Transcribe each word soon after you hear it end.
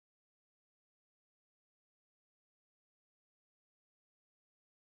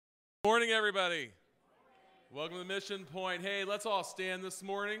Morning, everybody. Welcome to Mission Point. Hey, let's all stand this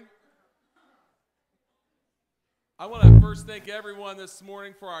morning. I want to first thank everyone this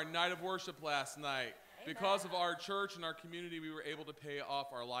morning for our night of worship last night. Because of our church and our community, we were able to pay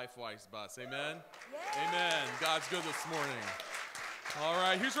off our LifeWise bus. Amen? Yeah. Amen. God's good this morning. All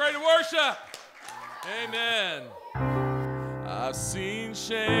right, who's ready to worship? Amen. I've seen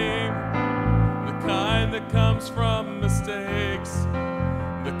shame, the kind that comes from mistakes.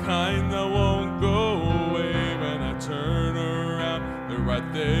 The kind that won't go away when I turn around. They're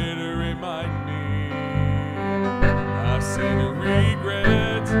right there to remind me. I've seen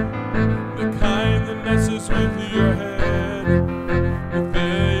regret, the kind that messes with your head. The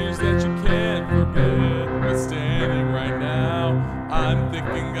failures that you can't forget. But standing right now, I'm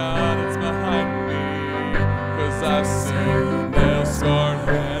thanking God it's behind me. 'Cause I've seen nail-scarred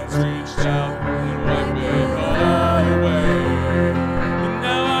hands reached out and wipe it all away.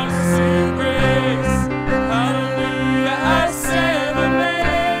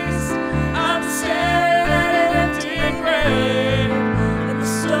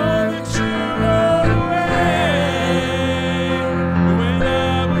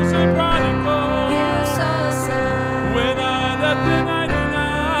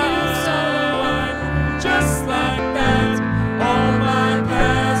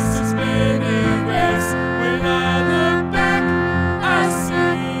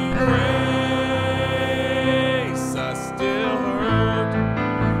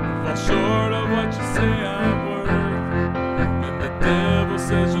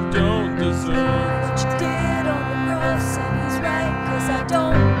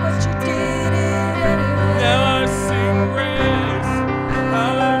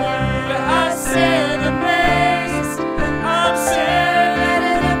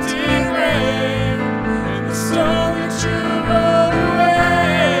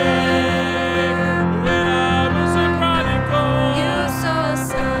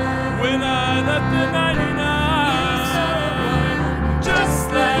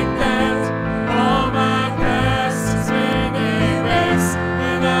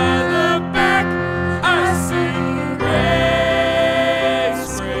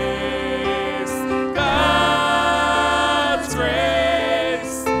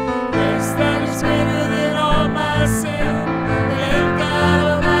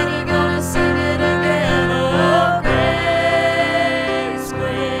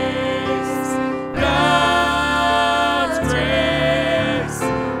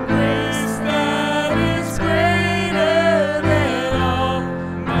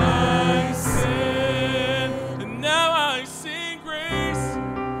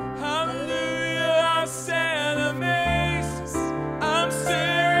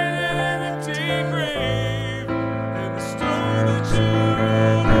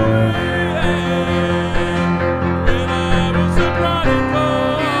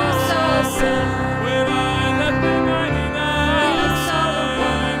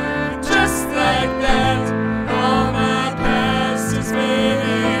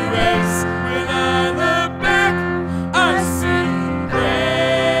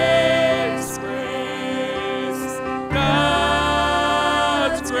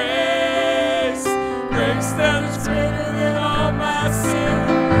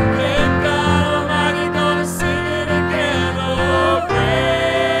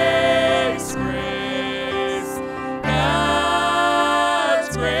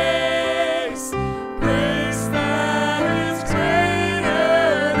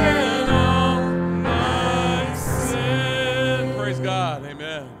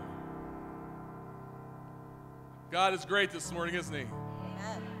 God is great this morning, isn't he?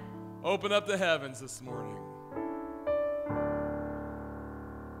 Amen. Open up the heavens this morning.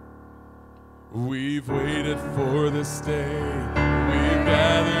 We've waited for this day. We've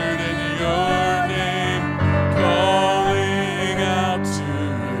gathered in your name, calling out to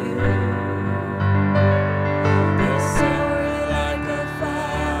you. Descend like a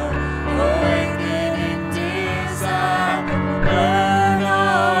fire, awakening desire, burn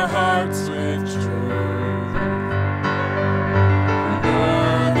our hearts with truth.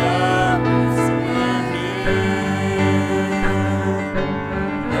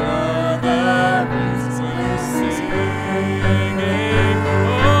 Singing,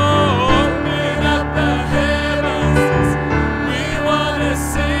 oh,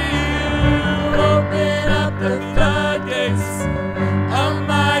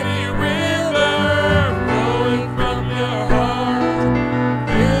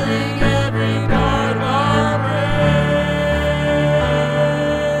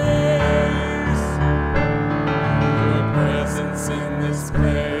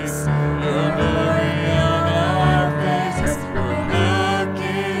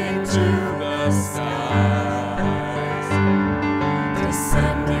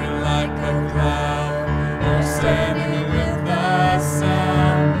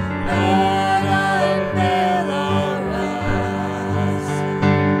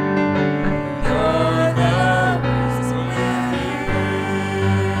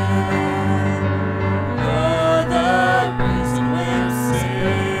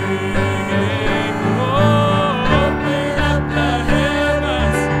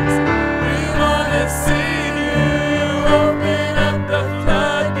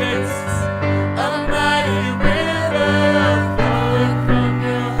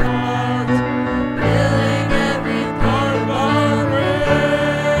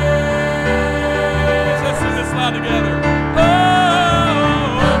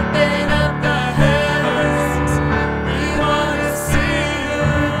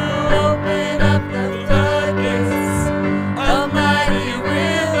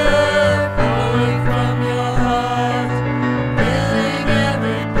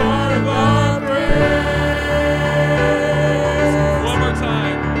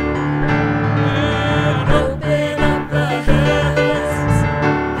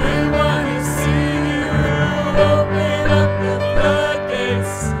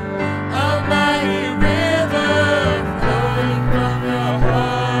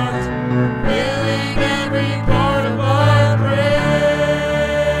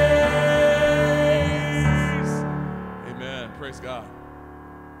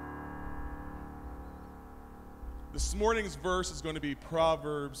 This morning's verse is going to be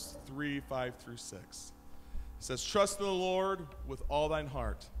Proverbs 3:5-6. It says, "Trust in the Lord with all thine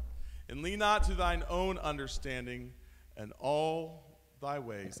heart, and lean not to thine own understanding, and all thy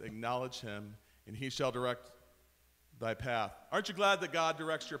ways acknowledge him, and he shall direct thy path." Aren't you glad that God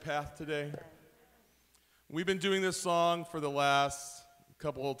directs your path today? We've been doing this song for the last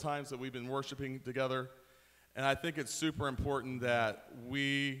couple of times that we've been worshiping together, and I think it's super important that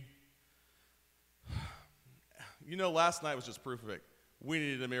last night was just proof of it. We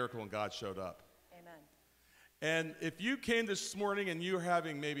needed a miracle and God showed up. Amen. And if you came this morning and you're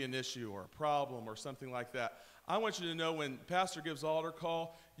having maybe an issue or a problem or something like that, I want you to know when Pastor gives altar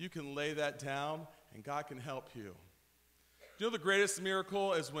call, you can lay that down and God can help you. You know the greatest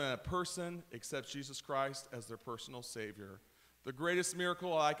miracle is when a person accepts Jesus Christ as their personal Savior. The greatest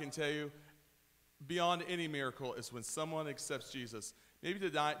miracle I can tell you, beyond any miracle, is when someone accepts Jesus. Maybe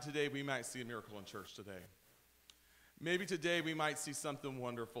today we might see a miracle in church today. Maybe today we might see something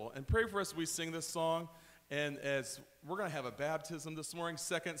wonderful. And pray for us as we sing this song. And as we're going to have a baptism this morning,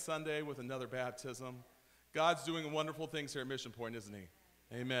 second Sunday with another baptism. God's doing wonderful things here at Mission Point, isn't he?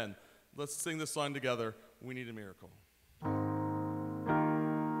 Amen. Let's sing this song together. We need a miracle.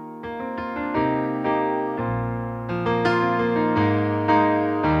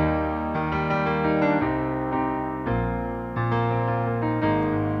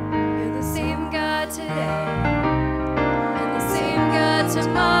 You're the same God today.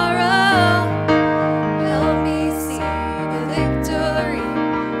 Tomorrow, help me see the victory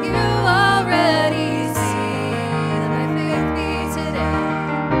you already see. Let my faith be today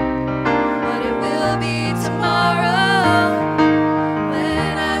what it will be tomorrow.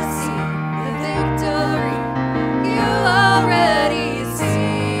 When I see the victory you already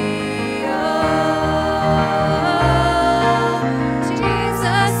see. Oh,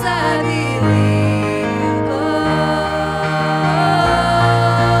 Jesus, I believe.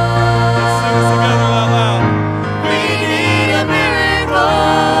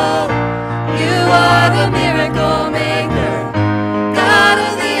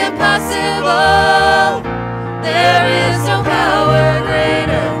 There is no power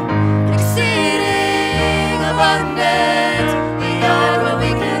greater, exceeding abundant, beyond what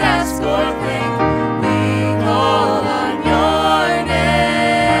we can ask or think. We call on your name,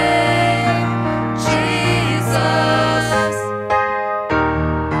 Jesus.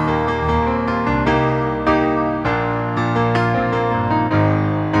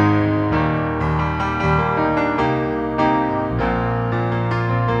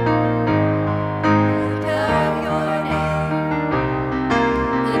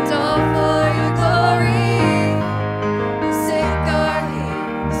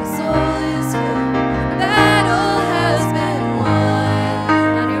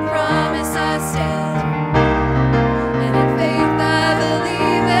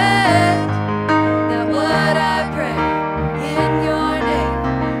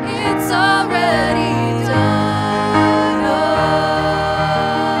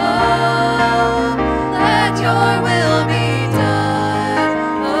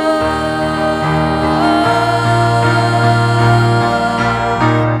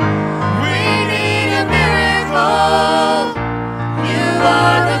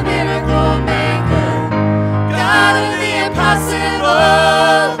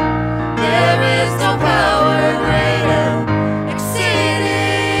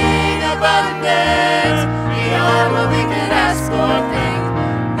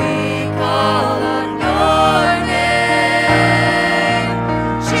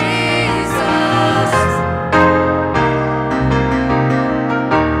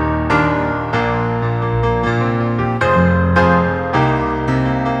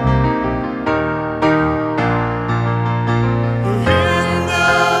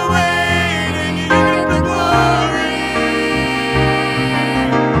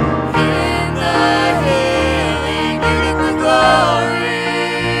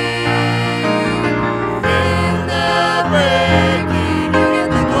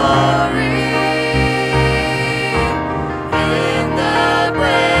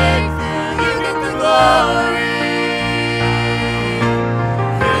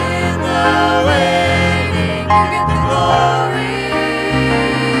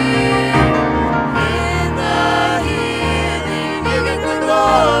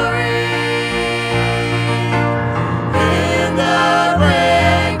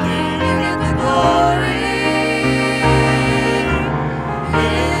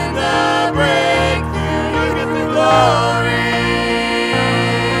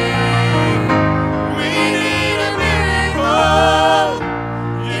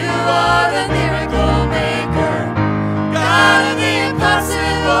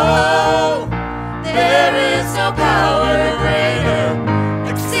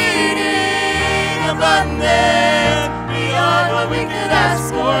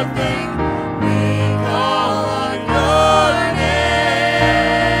 score thing. We call on your name,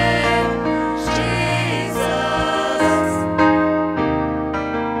 Jesus.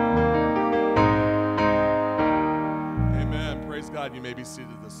 Amen. Praise God. You may be seated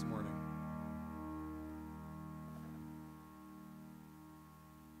this morning.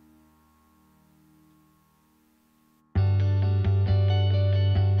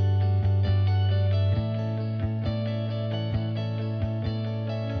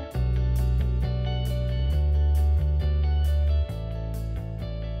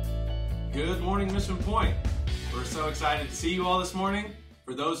 Good morning, Mission Point. We're so excited to see you all this morning.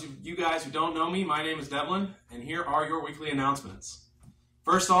 For those of you guys who don't know me, my name is Devlin, and here are your weekly announcements.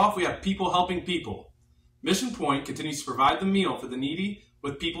 First off, we have People Helping People. Mission Point continues to provide the meal for the needy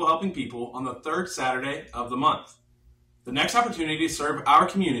with People Helping People on the third Saturday of the month. The next opportunity to serve our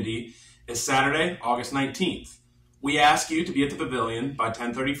community is Saturday, August 19th. We ask you to be at the pavilion by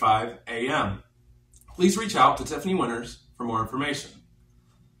 10:35 a.m. Please reach out to Tiffany Winters for more information.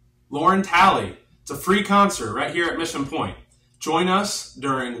 Lauren Talley. It's a free concert right here at Mission Point. Join us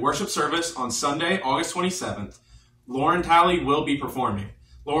during worship service on Sunday, August 27th. Lauren Talley will be performing.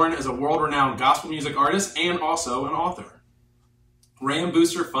 Lauren is a world-renowned gospel music artist and also an author. Ram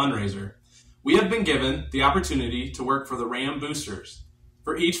Booster Fundraiser. We have been given the opportunity to work for the Ram Boosters.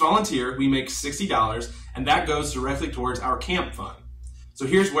 For each volunteer, we make $60, and that goes directly towards our camp fund. So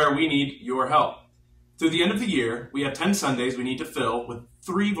here's where we need your help. Through the end of the year, we have 10 Sundays we need to fill with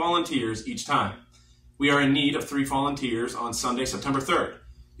 3 volunteers each time. We are in need of 3 volunteers on Sunday, September 3rd.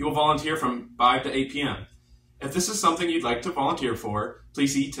 You will volunteer from 5 to 8 p.m. If this is something you'd like to volunteer for,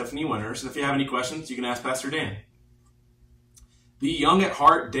 please see Tiffany Winters. And if you have any questions, you can ask Pastor Dan. The Young at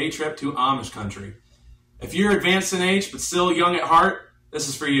Heart Day Trip to Amish Country. If you're advanced in age but still young at heart, this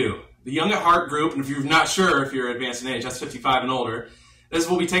is for you. The Young at Heart group, and if you're not sure if you're advanced in age, that's 55 and older, this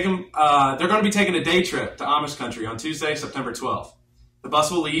will be taking, they're going to be taking a day trip to Amish Country on Tuesday, September 12th. The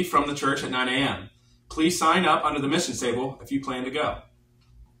bus will leave from the church at 9 a.m. Please sign up under the mission table if you plan to go.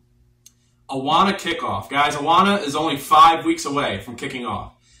 Awana Kickoff. Guys, Awana is only 5 weeks away from kicking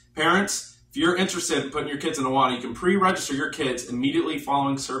off. Parents, if you're interested in putting your kids in Awana, you can pre-register your kids immediately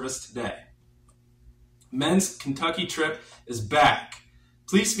following service today. Men's Kentucky trip is back.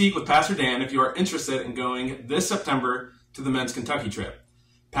 Please speak with Pastor Dan if you are interested in going this September to the Men's Kentucky trip.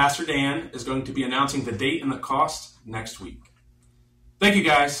 Pastor Dan is going to be announcing the date and the cost next week. Thank you,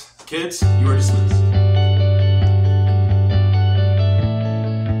 guys. Kids, you are dismissed.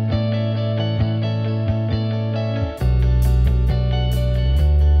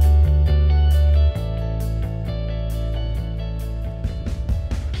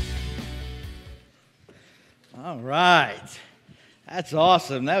 All right. That's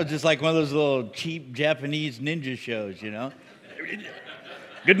awesome. That was just like one of those little cheap Japanese ninja shows, you know.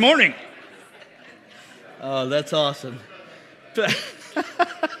 Good morning. Oh, that's awesome.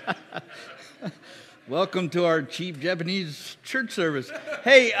 Welcome to our cheap Japanese church service.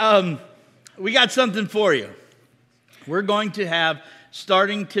 Hey, we got something for you. We're going to have,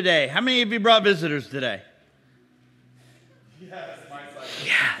 starting today, how many of you brought visitors today? Yes, my side.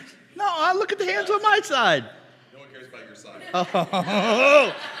 Yes. No, I look at the hands on my side. No one cares about your side.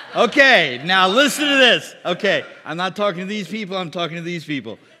 Oh, okay, now listen to this. Okay, I'm not talking to these people, I'm talking to these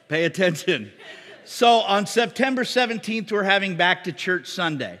people. Pay attention. So on September 17th, we're having Back to Church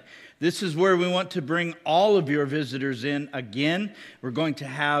Sunday. This is where we want to bring all of your visitors in again. We're going to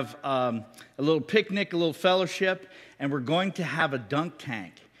have a little picnic, a little fellowship, and we're going to have a dunk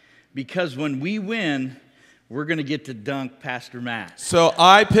tank. Because when we win, we're going to get to dunk Pastor Matt. So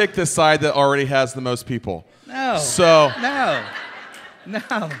I picked the side that already has the most people. No. So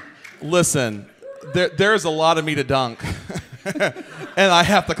No. listen, there's a lot of me to dunk. And I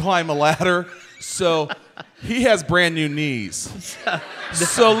have to climb a ladder. So he has brand new knees.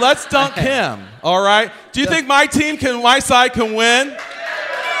 So let's dunk him, all right? Do you think my side can win?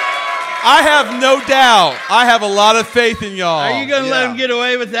 I have no doubt. I have a lot of faith in y'all. Are you going to let him get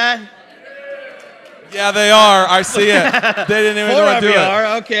away with that? Yeah, they are. I see it. They didn't even know how to do it.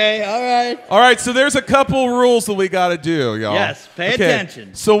 Are. Okay, all right. All right, so there's a couple rules that we got to do, y'all. Yes, pay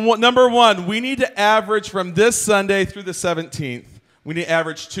attention. So number one, we need to average from this Sunday through the 17th. We need to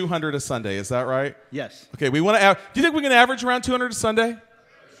average 200 a Sunday. Is that right? Yes. Okay, we want to. Do you think we can average around 200 a Sunday?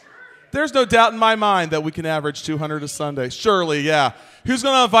 There's no doubt in my mind that we can average 200 a Sunday. Surely, yeah. Who's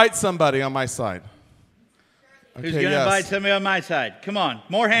going to invite somebody on my side? Okay, Who's going to invite somebody on my side? Come on.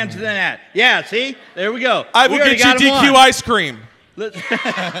 More hands than that. Yeah, see? There we go. I will get you DQ ice cream.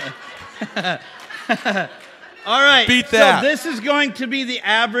 All right. Beat that. So this is going to be the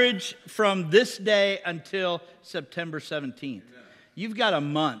average from this day until September 17th. You've got a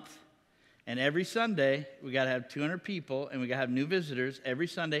month. And every Sunday, we got to have 200 people, and we got to have new visitors every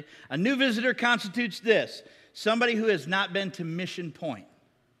Sunday. A new visitor constitutes this: somebody who has not been to Mission Point.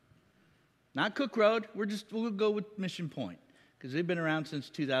 Not Cook Road. We'll go with Mission Point because they've been around since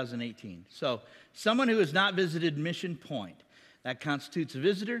 2018. So someone who has not visited Mission Point, that constitutes a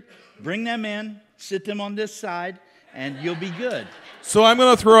visitor. Bring them in, sit them on this side, and you'll be good. So I'm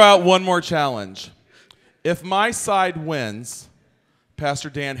going to throw out one more challenge. If my side wins,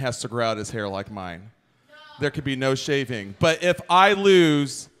 Pastor Dan has to grow out his hair like mine. There could be no shaving. But if I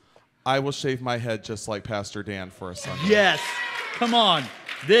lose, I will shave my head just like Pastor Dan for a Sunday. Yes. Come on.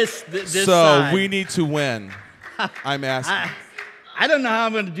 This so side. We need to win. I'm asking. I don't know how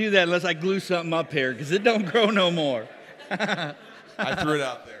I'm going to do that unless I glue something up here because it don't grow no more. I threw it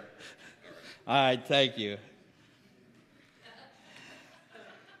out there. All right. Thank you.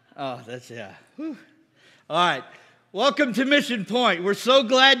 Oh, yeah. Whew. All right. Welcome to Mission Point. We're so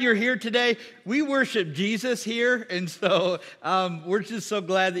glad you're here today. We worship Jesus here, and so we're just so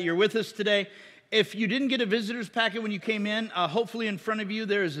glad that you're with us today. If you didn't get a visitor's packet when you came in, hopefully in front of you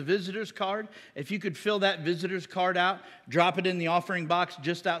there is a visitor's card. If you could fill that visitor's card out, drop it in the offering box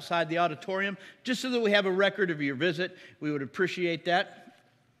just outside the auditorium, just so that we have a record of your visit. We would appreciate that.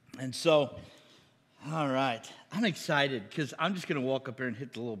 And so, all right, I'm excited because I'm just going to walk up here and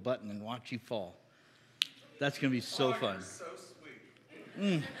hit the little button and watch you fall. That's going to be so fun. You're so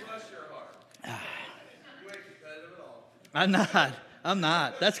sweet. Bless your heart. You ain't competitive at all. I'm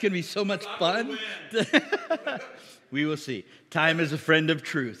not. That's going to be so much fun. We will see. Time is a friend of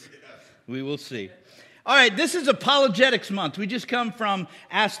truth. We will see. All right, this is Apologetics Month. We just come from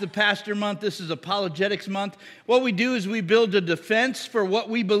Ask the Pastor Month. This is Apologetics Month. What we do is we build a defense for what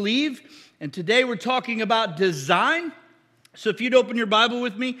we believe. And today we're talking about design. So if you'd open your Bible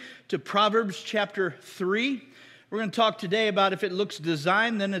with me to Proverbs chapter 3, we're going to talk today about if it looks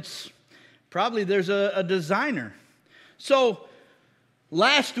designed, then it's probably there's a designer. So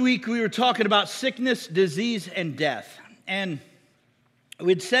last week we were talking about sickness, disease, and death. And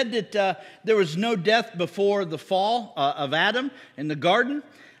we'd said that there was no death before the fall of Adam in the garden.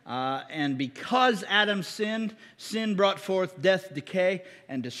 And because Adam sinned, sin brought forth death, decay,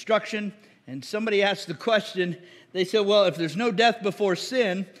 and destruction. And somebody asked the question, they said, well, if there's no death before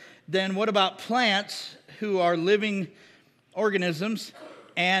sin, then what about plants who are living organisms?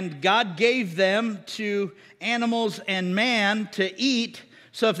 And God gave them to animals and man to eat.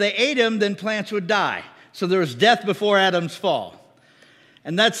 So if they ate them, then plants would die. So there was death before Adam's fall.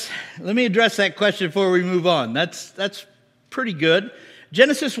 And let me address that question before we move on. That's pretty good.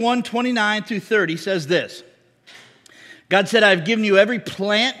 Genesis 1:29 through 30 says this. God said, I've given you every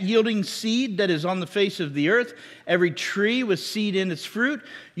plant yielding seed that is on the face of the earth, every tree with seed in its fruit.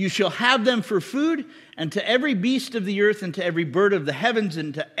 You shall have them for food, and to every beast of the earth, and to every bird of the heavens,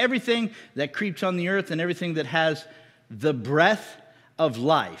 and to everything that creeps on the earth, and everything that has the breath of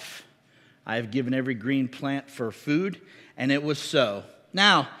life. I have given every green plant for food, and it was so.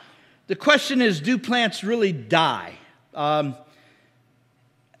 Now, the question is, do plants really die?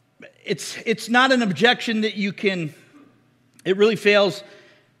 It's not an objection that you can... It really fails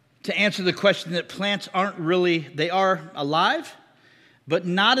to answer the question that plants they are alive, but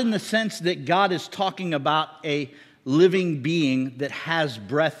not in the sense that God is talking about a living being that has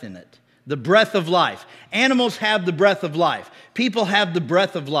breath in it. The breath of life. Animals have the breath of life. People have the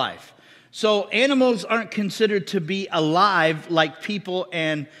breath of life. So animals aren't considered to be alive like people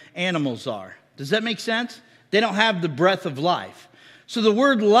and animals are. Does that make sense? They don't have the breath of life. So the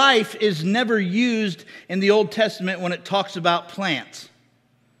word life is never used in the Old Testament when it talks about plants.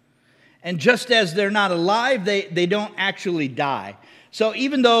 And just as they're not alive, they don't actually die. So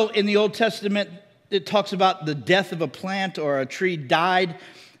even though in the Old Testament it talks about the death of a plant or a tree died,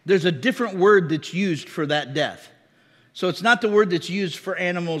 there's a different word that's used for that death. So it's not the word that's used for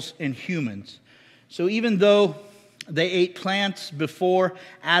animals and humans. So even though they ate plants before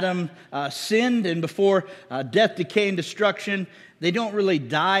Adam sinned and before death, decay, and destruction, they don't really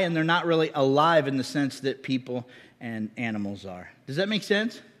die and they're not really alive in the sense that people and animals are. Does that make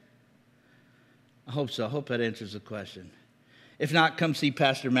sense? I hope so. I hope that answers the question. If not, come see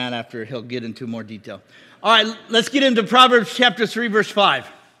Pastor Matt after. He'll get into more detail. All right, let's get into Proverbs chapter 3, verse 5.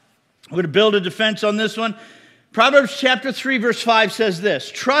 I'm going to build a defense on this one. Proverbs chapter 3, verse 5 says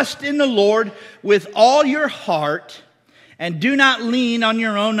this, trust in the Lord with all your heart and do not lean on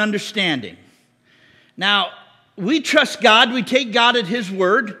your own understanding. Now, we trust God. We take God at His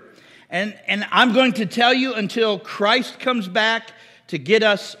word. And I'm going to tell you until Christ comes back to get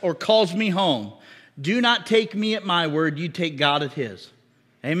us or calls me home, do not take me at my word. You take God at His.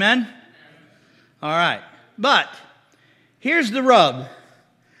 Amen? All right. But Here's the rub.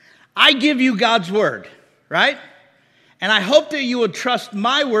 I give you God's word, right? And I hope that you will trust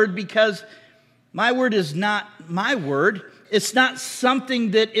my word, because my word is not my word. It's not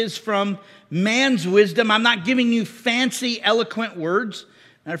something that is from man's wisdom. I'm not giving you fancy, eloquent words.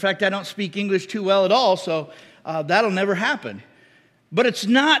 Matter of fact, I don't speak English too well at all, so that'll never happen. But it's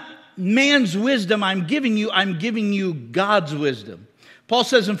not man's wisdom I'm giving you God's wisdom. Paul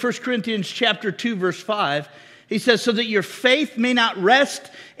says in 1 Corinthians chapter 2, verse 5, he says, so that your faith may not rest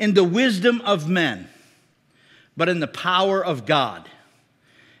in the wisdom of men, but in the power of God.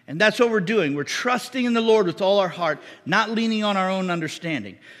 And that's what we're doing. We're trusting in the Lord with all our heart, not leaning on our own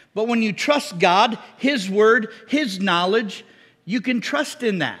understanding. But when you trust God, His word, His knowledge, you can trust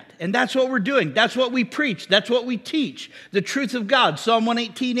in that. And that's what we're doing. That's what we preach. That's what we teach. The truth of God. Psalm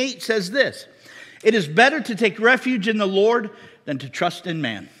 118:8 says this, it is better to take refuge in the Lord than to trust in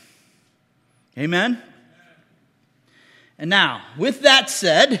man. Amen? And now, with that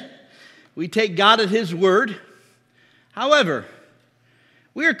said, we take God at His word. However,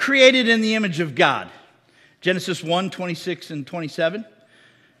 we are created in the image of God. Genesis 1:26 and 27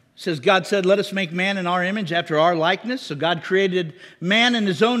 says, God said, let us make man in our image after our likeness. So God created man in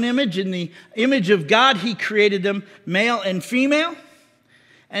His own image. In the image of God, He created them male and female.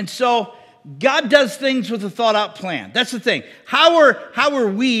 And so God does things with a thought-out plan. That's the thing. How are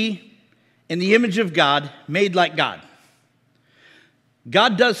we in the image of God made like God?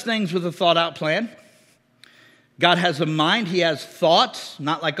 God does things with a thought-out plan. God has a mind. He has thoughts,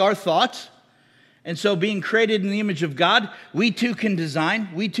 not like our thoughts. And so being created in the image of God, we too can design.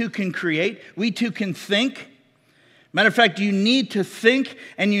 We too can create. We too can think. Matter of fact, you need to think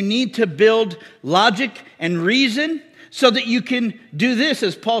and you need to build logic and reason so that you can do this,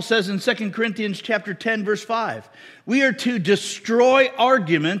 as Paul says in 2 Corinthians chapter 10, verse 5. We are to destroy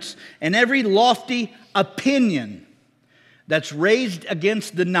arguments and every lofty opinion that's raised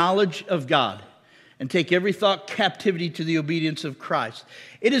against the knowledge of God, and take every thought captivity to the obedience of Christ.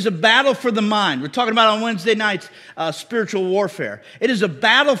 It is a battle for the mind. We're talking about on Wednesday nights spiritual warfare. It is a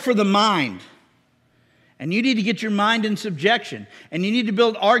battle for the mind. And you need to get your mind in subjection. And you need to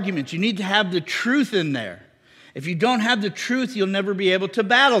build arguments. You need to have the truth in there. If you don't have the truth, you'll never be able to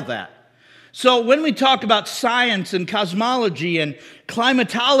battle that. So when we talk about science and cosmology and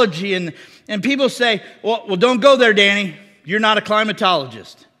climatology, and people say, well, don't go there, Danny. You're not a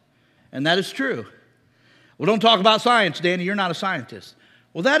climatologist. And that is true. Well, don't talk about science, Danny. You're not a scientist.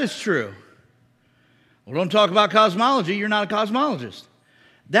 Well, that is true. Well, don't talk about cosmology. You're not a cosmologist.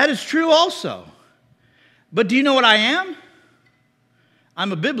 That is true also. But do you know what I am?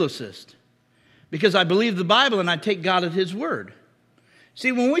 I'm a biblicist, because I believe the Bible and I take God at His word.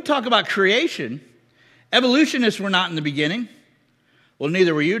 See, when we talk about creation, evolutionists were not in the beginning. Well,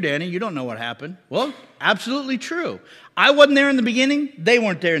 neither were you, Danny. You don't know what happened. Well, absolutely true. I wasn't there in the beginning. They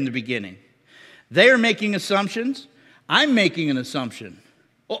weren't there in the beginning. They are making assumptions. I'm making an assumption.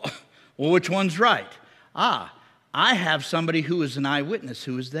 Well, which one's right? I have somebody who is an eyewitness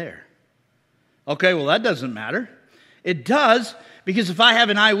who was there. Okay, well, that doesn't matter. It does, because if I have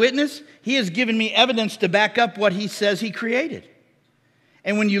an eyewitness, he has given me evidence to back up what he says he created.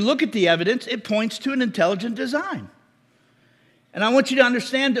 And when you look at the evidence, it points to an intelligent design. And I want you to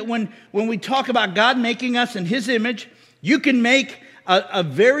understand that when we talk about God making us in His image, you can make a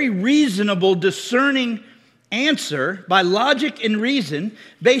very reasonable, discerning answer by logic and reason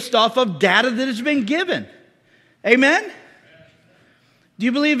based off of data that has been given. Amen? Do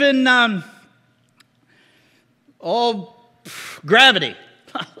you believe in gravity?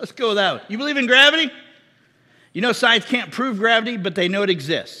 Let's go with that one. You believe in gravity? You know science can't prove gravity, but they know it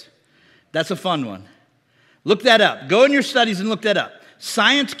exists. That's a fun one. Look that up. Go in your studies and look that up.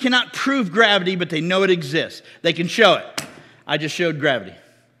 Science cannot prove gravity, but they know it exists. They can show it. I just showed gravity. All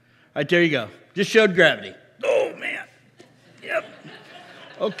right, there you go. Just showed gravity. Oh, man. Yep.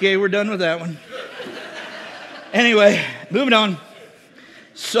 Okay, we're done with that one. Anyway, moving on.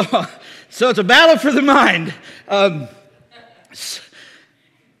 So it's a battle for the mind.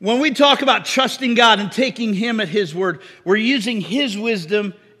 When we talk about trusting God and taking Him at His word, we're using His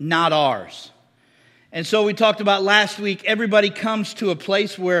wisdom, not ours. And so we talked about last week, everybody comes to a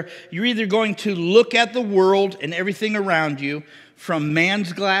place where you're either going to look at the world and everything around you from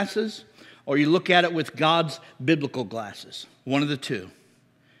man's glasses, or you look at it with God's biblical glasses. One of the two.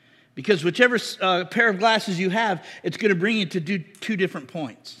 Because whichever pair of glasses you have, it's going to bring you to do two different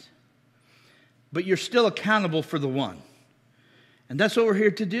points. But you're still accountable for the one. And that's what we're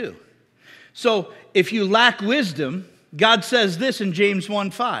here to do. So if you lack wisdom, God says this in James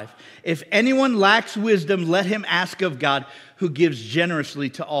 1:5. If anyone lacks wisdom, let him ask of God, who gives generously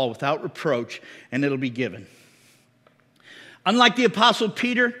to all without reproach, and it'll be given. Unlike the Apostle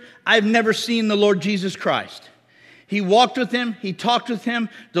Peter, I've never seen the Lord Jesus Christ. He walked with him. He talked with him.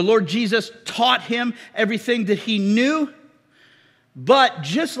 The Lord Jesus taught him everything that he knew. But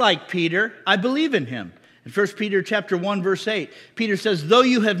just like Peter, I believe in him. In 1 Peter chapter 1, verse 8, Peter says, though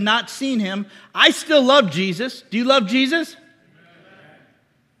you have not seen him, I still love Jesus. Do you love Jesus?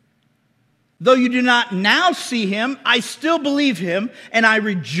 Though you do not now see him, I still believe him, and I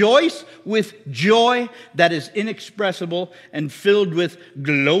rejoice with joy that is inexpressible and filled with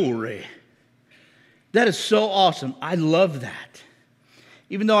glory. That is so awesome. I love that.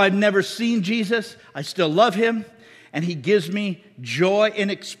 Even though I've never seen Jesus, I still love him, and he gives me joy,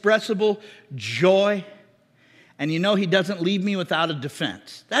 inexpressible joy. And you know, he doesn't leave me without a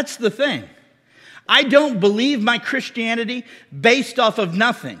defense. That's the thing. I don't believe my Christianity based off of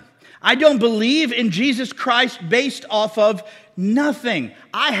nothing. I don't believe in Jesus Christ based off of nothing.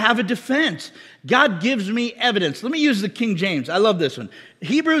 I have a defense. God gives me evidence. Let me use the King James. I love this one.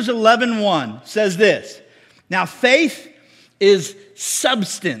 Hebrews 11:1 says this. Now faith is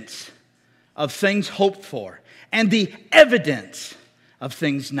substance of things hoped for and the evidence of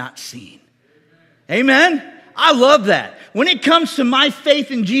things not seen. Amen? I love that. When it comes to my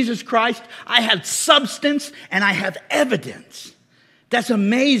faith in Jesus Christ, I have substance and I have evidence. That's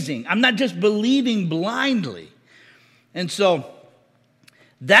amazing. I'm not just believing blindly. And so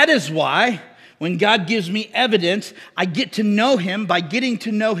that is why when God gives me evidence, I get to know him by getting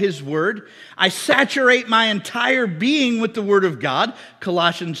to know his word. I saturate my entire being with the word of God.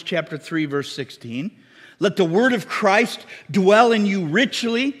 Colossians chapter 3, verse 16. Let the word of Christ dwell in you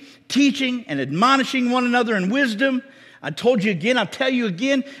richly, teaching and admonishing one another in wisdom. I told you again, I'll tell you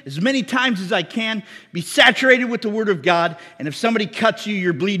again, as many times as I can, be saturated with the Word of God, and if somebody cuts you,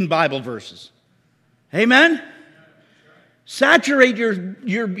 you're bleeding Bible verses. Amen? Saturate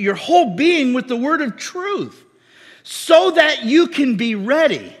your whole being with the Word of truth so that you can be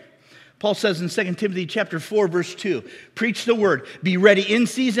ready. Paul says in 2 Timothy chapter 4, verse 2, preach the Word, be ready in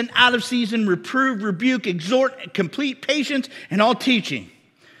season, out of season, reprove, rebuke, exhort, complete patience, and all teaching.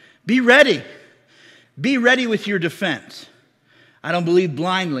 Be ready. Be ready with your defense. I don't believe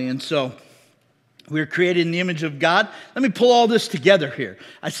blindly, and so we're created in the image of God. Let me pull all this together here.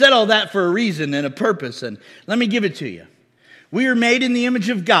 I said all that for a reason and a purpose, and let me give it to you. We are made in the image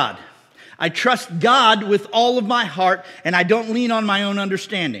of God. I trust God with all of my heart, and I don't lean on my own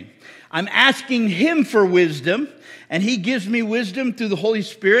understanding. I'm asking him for wisdom, and he gives me wisdom through the Holy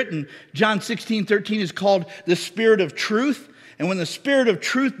Spirit, and John 16:13 is called the Spirit of Truth. And when the Spirit of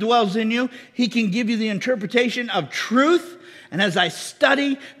truth dwells in you, he can give you the interpretation of truth. And as I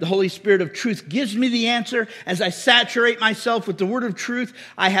study, the Holy Spirit of truth gives me the answer. As I saturate myself with the word of truth,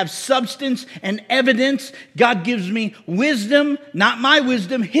 I have substance and evidence. God gives me wisdom, not my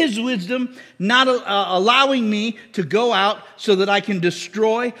wisdom, his wisdom, not allowing me to go out so that I can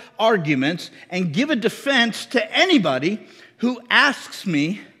destroy arguments and give a defense to anybody who asks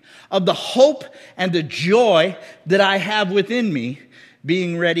me of the hope and the joy that I have within me,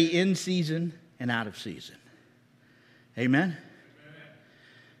 being ready in season and out of season. Amen?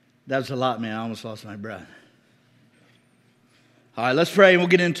 That was a lot, man. I almost lost my breath. All right, let's pray and we'll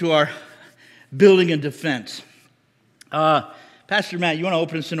get into our building and defense. Pastor Matt, you want to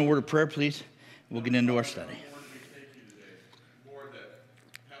open us in a word of prayer, please? We'll get into our study.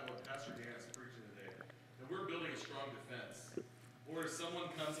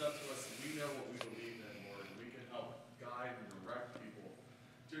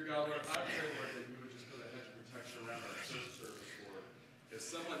 God, Lord, I pray, Lord, that you would just put a hedge of protection around our church service, Lord. If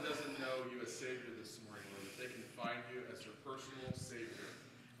someone doesn't know you as Savior this morning, Lord, that they can find you as their personal Savior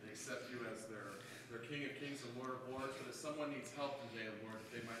and accept you as their King of Kings and Lord of Lords. But if someone needs help today, Lord,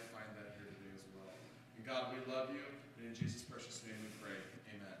 that they might find that here today as well. And God, we love you, and in Jesus' precious name we pray.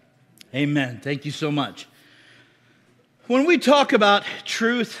 Amen. Amen. Thank you so much. When we talk about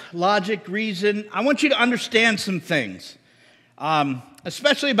truth, logic, reason, I want you to understand some things.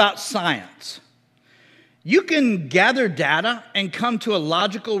 Especially about science. You can gather data and come to a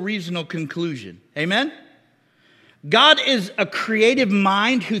logical, reasonable conclusion. Amen? God is a creative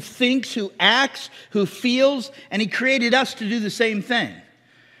mind who thinks, who acts, who feels, and he created us to do the same thing.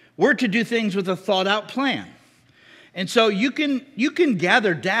 We're to do things with a thought-out plan. And so you can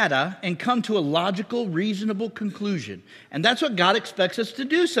gather data and come to a logical, reasonable conclusion. And that's what God expects us to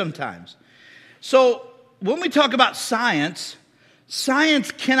do sometimes. So when we talk about science,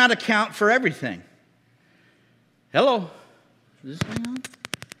 science cannot account for everything. Hello? Is this going on?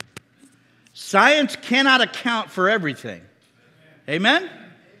 Science cannot account for everything. Amen?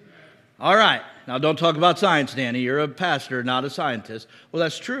 All right. Now don't talk about science, Danny. You're a pastor, not a scientist. Well,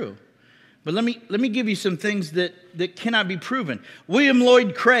 that's true. But let me give you some things that cannot be proven. William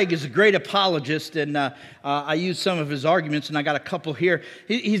Lloyd Craig is a great apologist, and I used some of his arguments, and I got a couple here.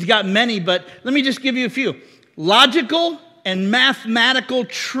 He's got many, but let me just give you a few. Logical and mathematical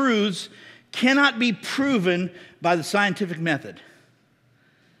truths cannot be proven by the scientific method.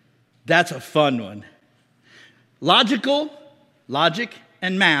 That's a fun one. Logic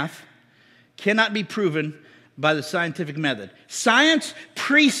and math cannot be proven by the scientific method. Science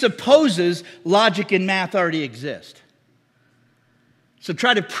presupposes logic and math already exist. So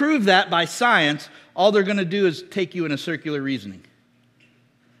try to prove that by science, all they're going to do is take you in a circular reasoning.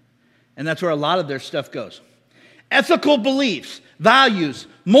 And that's where a lot of their stuff goes. Ethical beliefs, values,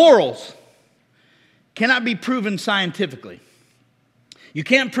 morals cannot be proven scientifically. You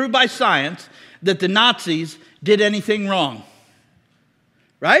can't prove by science that the Nazis did anything wrong.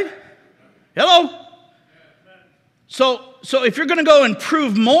 Right? Hello? So if you're going to go and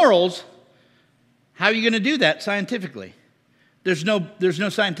prove morals, how are you going to do that scientifically? There's no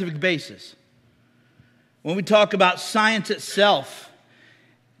scientific basis. When we talk about science itself,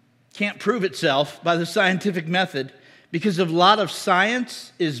 can't prove itself by the scientific method because a lot of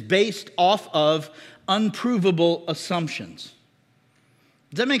science is based off of unprovable assumptions.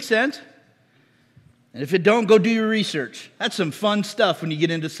 Does that make sense? And if it don't, go do your research. That's some fun stuff when you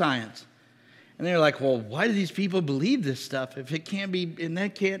get into science. And they're like, well, why do these people believe this stuff if it can't be, and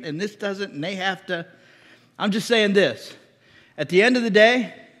that can't, and this doesn't, and they have to? I'm just saying this. At the end of the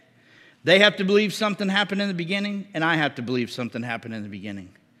day, they have to believe something happened in the beginning, and I have to believe something happened in the beginning.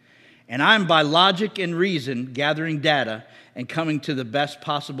 And I'm, by logic and reason, gathering data and coming to the best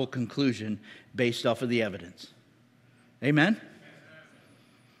possible conclusion based off of the evidence. Amen?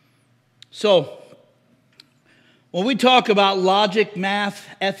 So, when we talk about logic, math,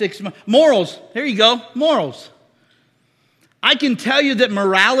 ethics, morals, here you go, morals. I can tell you that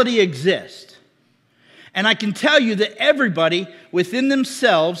morality exists. And I can tell you that everybody within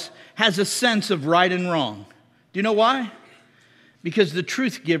themselves has a sense of right and wrong. Do you know why? Because the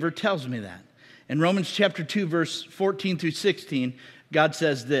truth giver tells me that. In Romans chapter 2, verse 14 through 16, God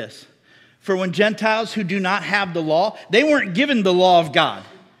says this. For when Gentiles who do not have the law, they weren't given the law of God.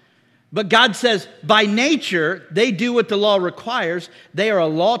 But God says, by nature, they do what the law requires. They are a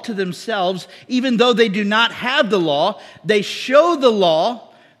law to themselves. Even though they do not have the law, they show the law,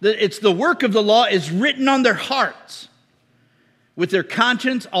 that it's the work of the law is written on their hearts. With their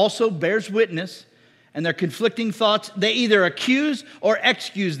conscience also bears witness, and their conflicting thoughts, they either accuse or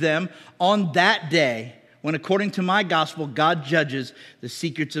excuse them on that day, when according to my gospel, God judges the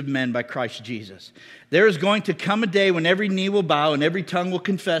secrets of men by Christ Jesus. There is going to come a day when every knee will bow and every tongue will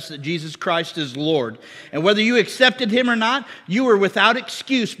confess that Jesus Christ is Lord. And whether you accepted him or not, you are without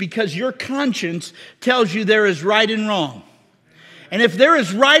excuse because your conscience tells you there is right and wrong. And if there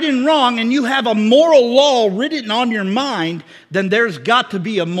is right and wrong and you have a moral law written on your mind, then there's got to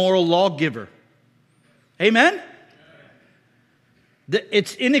be a moral lawgiver. Amen?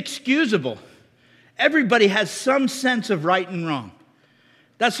 It's inexcusable. Everybody has some sense of right and wrong.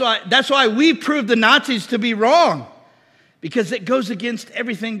 That's why we prove the Nazis to be wrong. Because it goes against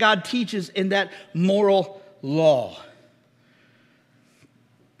everything God teaches in that moral law.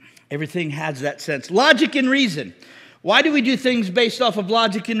 Everything has that sense. Logic and reason. Why do we do things based off of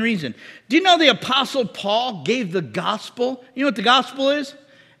logic and reason? Do you know the Apostle Paul gave the gospel? You know what the gospel is?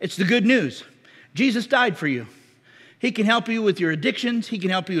 It's the good news. Jesus died for you. He can help you with your addictions. He can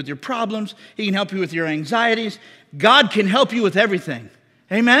help you with your problems. He can help you with your anxieties. God can help you with everything.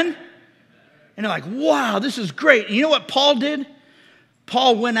 Amen? And they're like, wow, this is great. And you know what Paul did?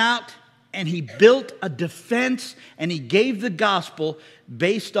 Paul went out and he built a defense and he gave the gospel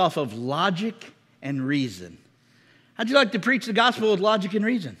based off of logic and reason. How'd you like to preach the gospel with logic and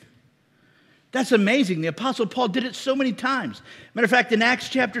reason? That's amazing. The Apostle Paul did it so many times. Matter of fact, in Acts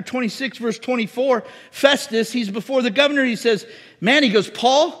chapter 26, verse 24, Festus, he's before the governor. He says, man, he goes,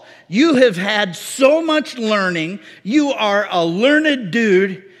 Paul, you have had so much learning. You are a learned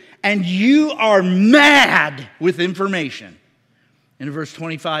dude, and you are mad with information. In verse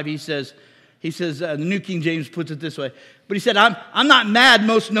 25, he says, the New King James puts it this way, but he said, I'm not mad,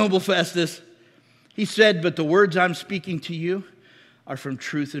 most noble Festus. He said, but the words I'm speaking to you are from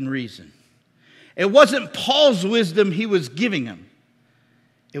truth and reason. It wasn't Paul's wisdom he was giving him.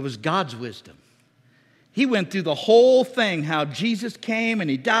 It was God's wisdom. He went through the whole thing, how Jesus came and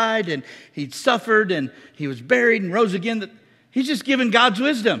he died and he suffered and he was buried and rose again. He's just giving God's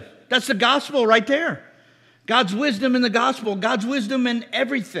wisdom. That's the gospel right there. God's wisdom in the gospel. God's wisdom in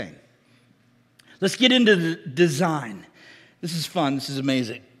everything. Let's get into the design. This is fun. This is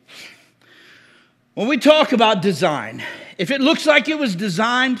amazing. When we talk about design, if it looks like it was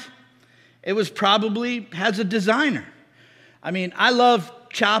designed It was probably has a designer. I mean, I love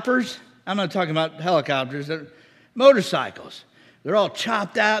choppers. I'm not talking about helicopters. They're motorcycles. They're all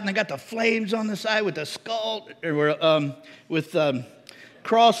chopped out, and they got the flames on the side with the skull, with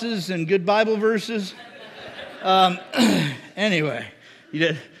crosses and good Bible verses. Anyway, you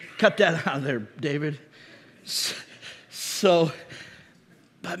did cut that out of there, David. So,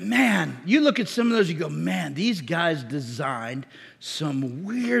 but man, you look at some of those, you go, man, these guys designed some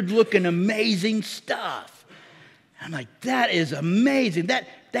weird-looking, amazing stuff. I'm like, that is amazing. That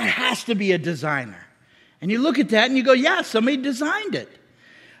has to be a designer. And you look at that and you go, yeah, somebody designed it.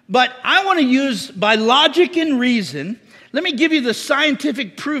 But I want to use, by logic and reason, let me give you the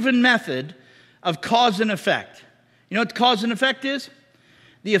scientific proven method of cause and effect. You know what cause and effect is?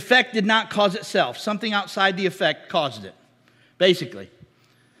 The effect did not cause itself. Something outside the effect caused it, basically.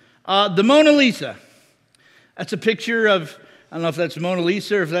 The Mona Lisa. That's a picture of, I don't know if that's Mona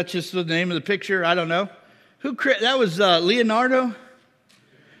Lisa or if that's just the name of the picture. I don't know. That was Leonardo,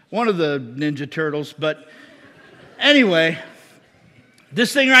 one of the Ninja Turtles. But anyway,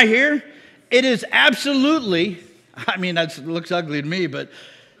 this thing right here, it is absolutely, I mean, that looks ugly to me, but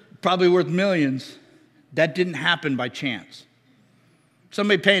probably worth millions. That didn't happen by chance.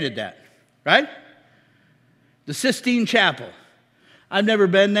 Somebody painted that, right? The Sistine Chapel. I've never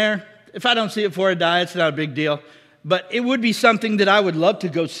been there. If I don't see it before I die, it's not a big deal. But it would be something that I would love to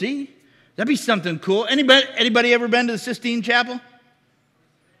go see. That'd be something cool. Anybody ever been to the Sistine Chapel?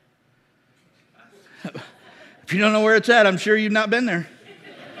 If you don't know where it's at, I'm sure you've not been there.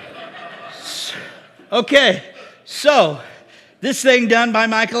 Okay, so this thing done by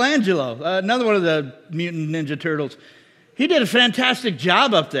Michelangelo, another one of the Mutant Ninja Turtles. He did a fantastic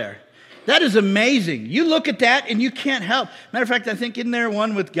job up there. That is amazing. You look at that and you can't help. Matter of fact, I think in there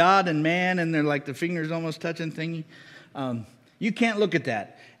one with God and man, and they're like the fingers almost touching thingy. You can't look at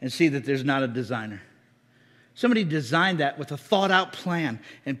that and see that there's not a designer. Somebody designed that with a thought-out plan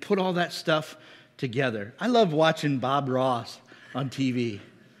and put all that stuff together. I love watching Bob Ross on TV.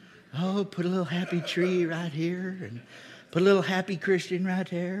 Oh, put a little happy tree right here, and put a little happy Christian right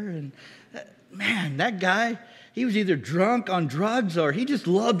there. And man, that guy, he was either drunk on drugs or he just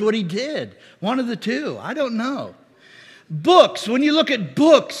loved what he did. One of the two. I don't know. Books, when you look at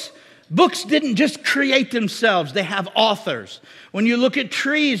books, books didn't just create themselves. They have authors. When you look at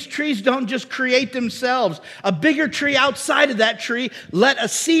trees, trees don't just create themselves. A bigger tree outside of that tree let a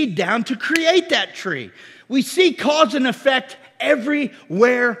seed down to create that tree. We see cause and effect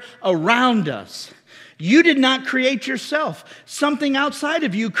everywhere around us. You did not create yourself. Something outside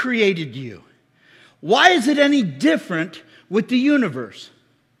of you created you. Why is it any different with the universe?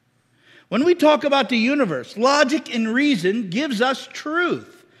 When we talk about the universe, logic and reason gives us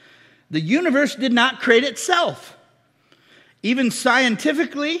truth. The universe did not create itself. Even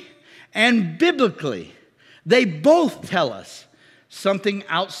scientifically and biblically, they both tell us something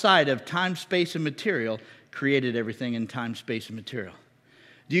outside of time, space, and material created everything in time, space, and material.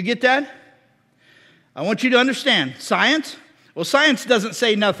 Do you get that? I want you to understand. Science? Well, science doesn't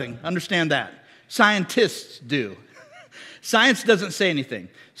say nothing. Understand that. Scientists do. Science doesn't say anything.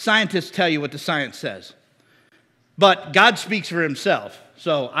 Scientists tell you what the science says. But God speaks for himself,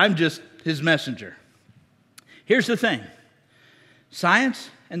 so I'm just his messenger. Here's the thing. Science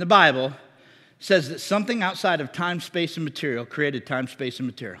and the Bible says that something outside of time, space, and material created time, space, and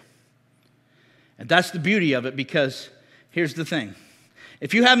material. And that's the beauty of it, because here's the thing.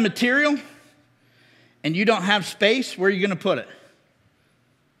 If you have material and you don't have space, where are you going to put it?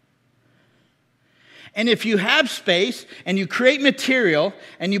 And if you have space and you create material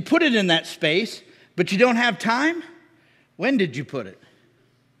and you put it in that space, but you don't have time, when did you put it?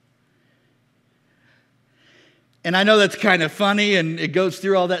 And I know that's kind of funny and it goes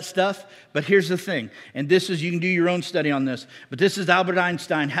through all that stuff, but here's the thing. And this is, you can do your own study on this, but this is Albert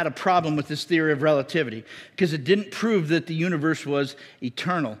Einstein had a problem with this theory of relativity because it didn't prove that the universe was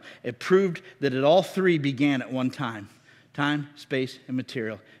eternal. It proved that it all three began at one time. Time, space, and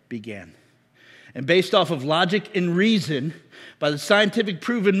material began. And based off of logic and reason, by the scientific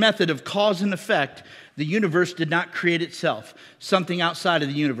proven method of cause and effect, the universe did not create itself. Something outside of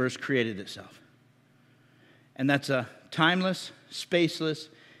the universe created itself. And that's a timeless, spaceless,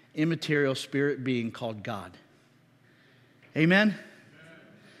 immaterial spirit being called God. Amen?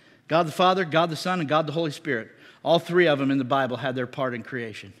 God the Father, God the Son, and God the Holy Spirit. All three of them in the Bible had their part in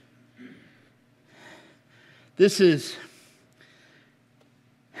creation. This is...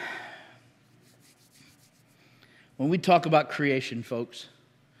 When we talk about creation, folks,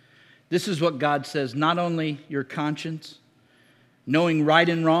 this is what God says. Not only your conscience, knowing right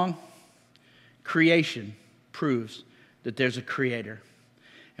and wrong, creation proves that there's a creator.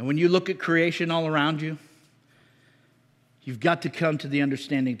 And when you look at creation all around you, you've got to come to the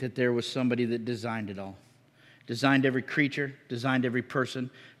understanding that there was somebody that designed it all. Designed every creature, designed every person,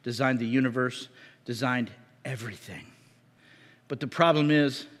 designed the universe, designed everything. But the problem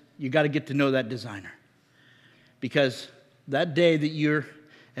is, you got to get to know that designer. Because that day that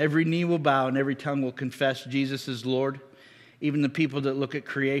every knee will bow and every tongue will confess Jesus is Lord, even the people that look at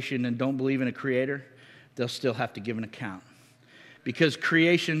creation and don't believe in a creator, they'll still have to give an account. Because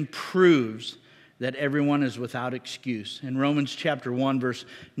creation proves that everyone is without excuse. In Romans chapter 1, verse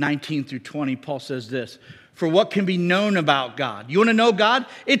 19 through 20, Paul says this, "For what can be known about God?" You want to know God?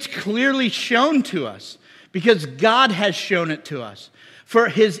 It's clearly shown to us because God has shown it to us. For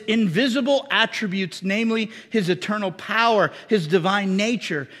his invisible attributes, namely his eternal power, his divine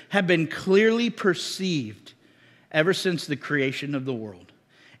nature, have been clearly perceived ever since the creation of the world,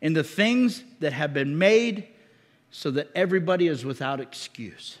 in the things that have been made, so that everybody is without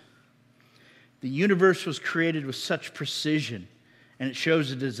excuse. The universe was created with such precision, and it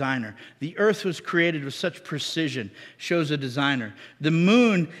shows a designer. The earth was created with such precision, shows a designer. The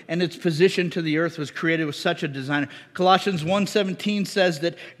moon and its position to the earth was created with such a designer. Colossians 1:17 says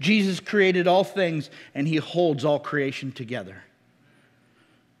that Jesus created all things, and he holds all creation together.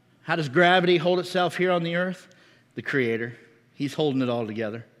 How does gravity hold itself here on the earth? The Creator. He's holding it all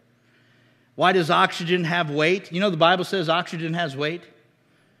together. Why does oxygen have weight? You know the Bible says oxygen has weight.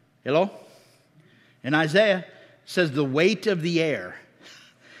 Hello? In Isaiah, it says the weight of the air.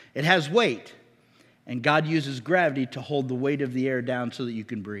 It has weight. And God uses gravity to hold the weight of the air down so that you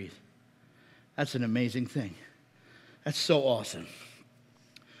can breathe. That's an amazing thing. That's so awesome.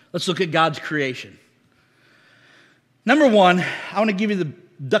 Let's look at God's creation. Number one, I want to give you the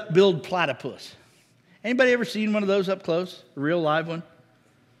duck-billed platypus. Anybody ever seen one of those up close? A real live one?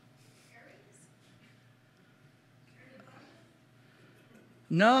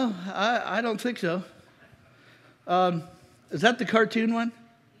 No, I don't think so. Is that the cartoon one?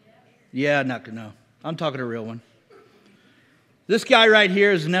 Yeah, no. I'm talking a real one. This guy right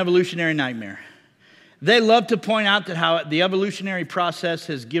here is an evolutionary nightmare. They love to point out that how the evolutionary process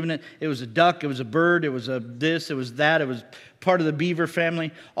has given it was a duck, it was a bird, it was a this, it was that, it was part of the beaver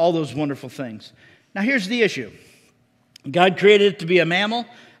family, all those wonderful things. Now here's the issue. God created it to be a mammal,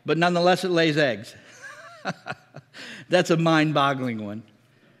 but nonetheless it lays eggs. That's a mind-boggling one.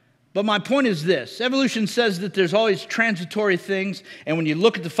 But my point is this. Evolution says that there's always transitory things, and when you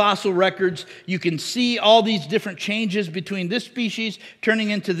look at the fossil records, you can see all these different changes between this species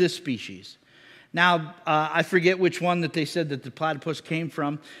turning into this species. Now, I forget which one that they said that the platypus came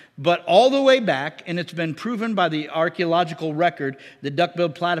from, but all the way back, and it's been proven by the archaeological record, that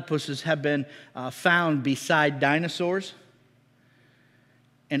duck-billed platypuses have been found beside dinosaurs.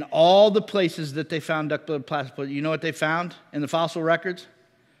 And all the places that they found duck-billed platypus, you know what they found in the fossil records?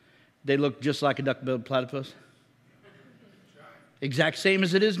 They look just like a duck-billed platypus. Exact same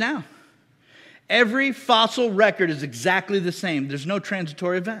as it is now. Every fossil record is exactly the same. There's no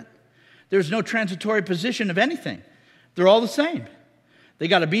transitory event. There's no transitory position of anything. They're all the same. They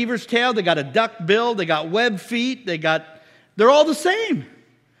got a beaver's tail, they got a duck bill, they got web feet, they're all the same.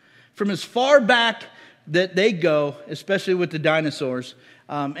 From as far back that they go, especially with the dinosaurs.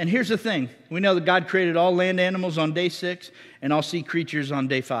 And here's the thing. We know that God created all land animals on day 6 and all sea creatures on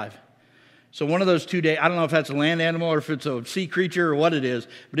day 5. So one of those 2 days, I don't know if that's a land animal or if it's a sea creature or what it is,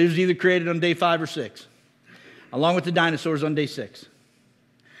 but it was either created on day 5 or 6, along with the dinosaurs on day 6.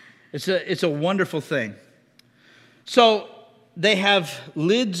 It's a wonderful thing. So they have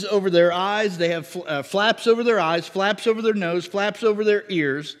lids over their eyes, they have flaps over their eyes, flaps over their nose, flaps over their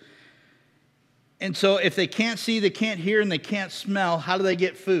ears. And so if they can't see, they can't hear, and they can't smell, how do they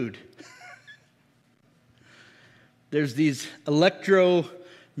get food? There's these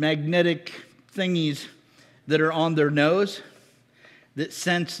electromagnetic thingies that are on their nose that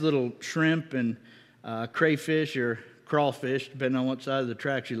sense little shrimp and crayfish or crawfish, depending on what side of the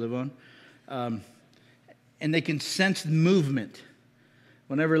tracks you live on. And they can sense movement.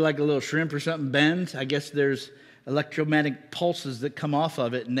 Whenever like a little shrimp or something bends, I guess there's electromagnetic pulses that come off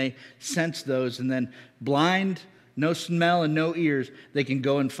of it, and they sense those, and then blind, no smell and no ears, they can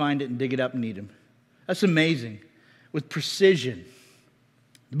go and find it and dig it up and eat them. That's amazing. With precision.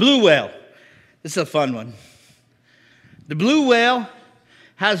 The blue whale. This is a fun one. The blue whale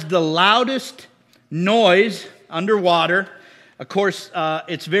has the loudest noise underwater. Of course,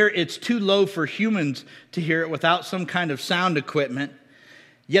 it's too low for humans to hear it without some kind of sound equipment.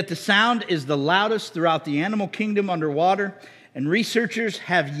 Yet the sound is the loudest throughout the animal kingdom underwater, and researchers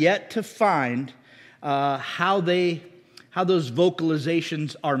have yet to find how those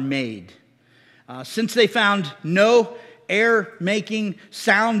vocalizations are made. Since they found no air making,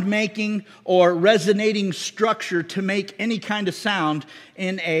 sound making, or resonating structure to make any kind of sound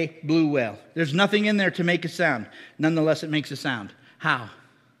in a blue whale. There's nothing in there to make a sound. Nonetheless, it makes a sound. How?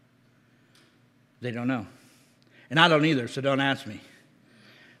 They don't know. And I don't either, so don't ask me.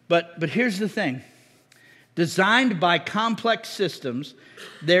 But here's the thing. Designed by complex systems,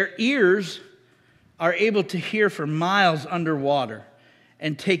 their ears are able to hear for miles underwater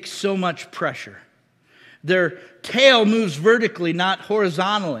and take so much pressure. Their tail moves vertically, not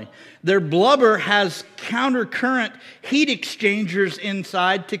horizontally. Their blubber has countercurrent heat exchangers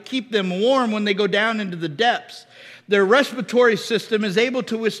inside to keep them warm when they go down into the depths. Their respiratory system is able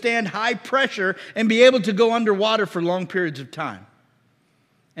to withstand high pressure and be able to go underwater for long periods of time.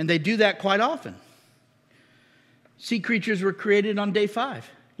 And they do that quite often. Sea creatures were created on day 5.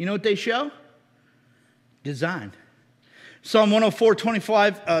 You know what they show? Design. Psalm 104,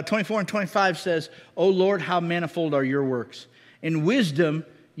 24 and 25 says, O Lord, how manifold are your works. In wisdom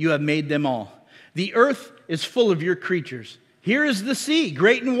you have made them all. The earth is full of your creatures. Here is the sea,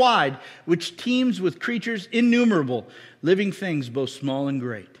 great and wide, which teems with creatures innumerable, living things both small and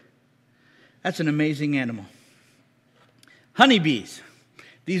great. That's an amazing animal. Honeybees.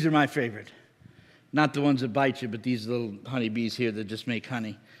 These are my favorite. Not the ones that bite you, but these little honeybees here that just make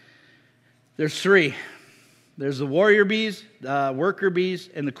honey. There's 3. There's the warrior bees, the worker bees,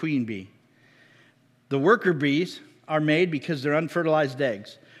 and the queen bee. The worker bees are made because they're unfertilized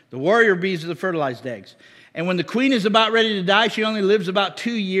eggs. The warrior bees are the fertilized eggs. And when the queen is about ready to die, she only lives about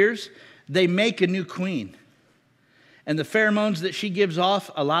 2 years, they make a new queen. And the pheromones that she gives off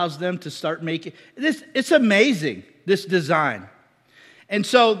allows them to start making this. It's amazing, this design. And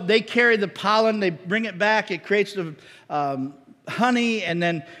so they carry the pollen, they bring it back, it creates the honey and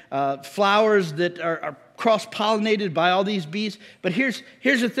then flowers that are cross-pollinated by all these bees. But here's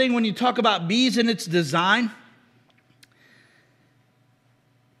the thing, when you talk about bees and its design,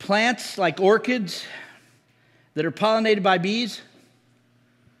 plants like orchids that are pollinated by bees,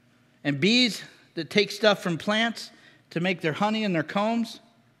 and bees that take stuff from plants to make their honey and their combs,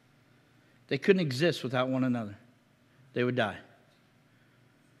 they couldn't exist without one another. They would die.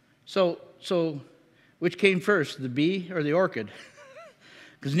 So which came first, the bee or the orchid?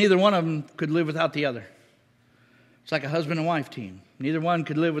 Because neither one of them could live without the other. It's like a husband and wife team. Neither one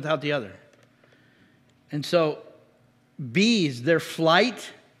could live without the other. And so bees, their flight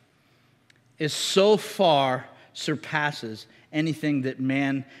is so far surpasses anything that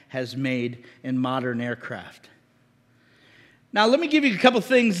man has made in modern aircraft. Now, let me give you a couple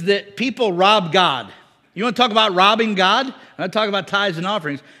things that people rob God. You want to talk about robbing God? I'm not talking about tithes and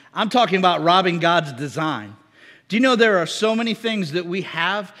offerings. I'm talking about robbing God's design. Do you know there are so many things that we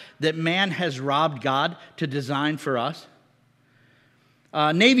have that man has robbed God to design for us?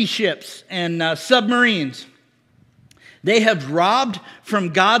 Navy ships and submarines. They have robbed from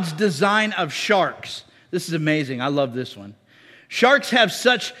God's design of sharks. This is amazing. I love this one. Sharks have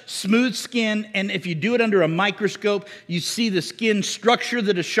such smooth skin, and if you do it under a microscope, you see the skin structure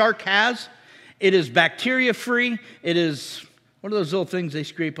that a shark has. It is bacteria-free. It is, what are those little things they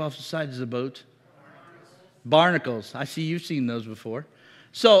scrape off the sides of the boat? Barnacles. I see you've seen those before.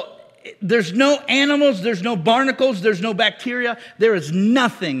 So there's no animals, there's no barnacles, there's no bacteria. There is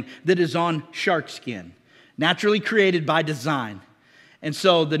nothing that is on shark skin. Naturally created by design. And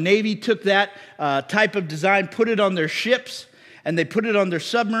so the Navy took that type of design, put it on their ships, and they put it on their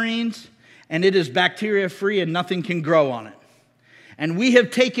submarines, and it is bacteria-free and nothing can grow on it. And we have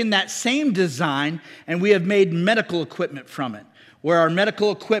taken that same design and we have made medical equipment from it, where our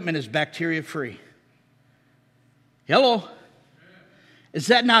medical equipment is bacteria-free. Hello? Is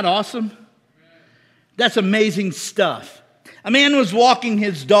that not awesome? That's amazing stuff. A man was walking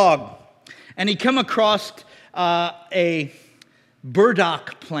his dog, and he come across a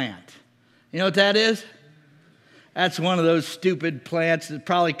burdock plant. You know what that is? That's one of those stupid plants that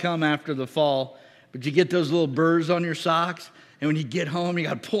probably come after the fall. But you get those little burrs on your socks, and when you get home, you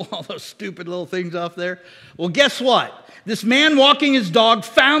got to pull all those stupid little things off there. Well, guess what? This man walking his dog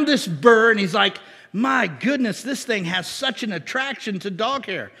found this burr, and he's like, my goodness, this thing has such an attraction to dog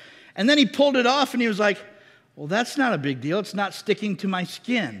hair. And then he pulled it off, and he was like, well, that's not a big deal. It's not sticking to my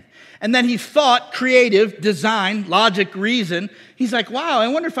skin. And then he thought, creative, design, logic, reason. He's like, wow, I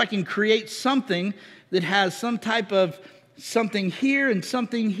wonder if I can create something that has some type of something here, and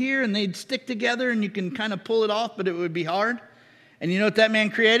they'd stick together, and you can kind of pull it off, but it would be hard. And you know what that man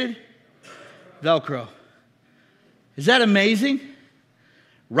created? Velcro. Is that amazing?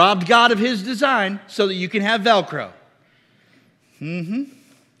 Robbed God of his design so that you can have Velcro.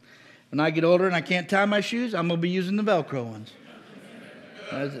 When I get older and I can't tie my shoes, I'm going to be using the Velcro ones.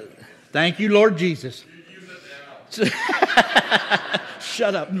 Thank you, Lord Jesus.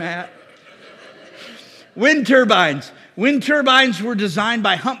 Shut up, Matt. Wind turbines. Wind turbines were designed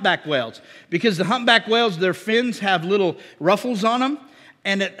by humpback whales because the humpback whales, their fins have little ruffles on them,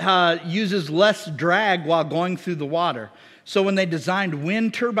 and it uses less drag while going through the water. So when they designed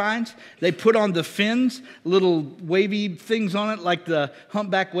wind turbines, they put on the fins little wavy things on it like the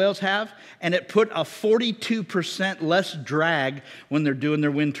humpback whales have, and it put a 42% less drag when they're doing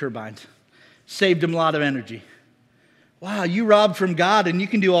their wind turbines. Saved them a lot of energy. Wow, you robbed from God and you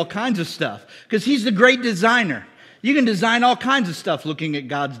can do all kinds of stuff because He's the great designer. You can design all kinds of stuff looking at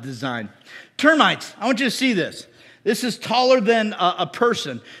God's design. Termites, I want you to see this. This is taller than a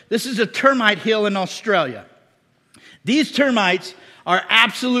person. This is a termite hill in Australia. These termites are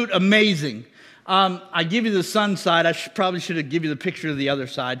absolute amazing. I give you the sun side. I probably should have given you the picture of the other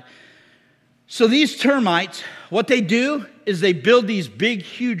side. So these termites, what they do is they build these big,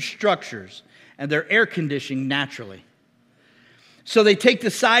 huge structures, and they're air conditioned naturally. So they take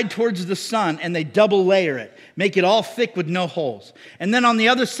the side towards the sun and they double layer it, make it all thick with no holes. And then on the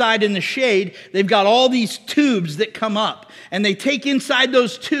other side in the shade, they've got all these tubes that come up. And they take inside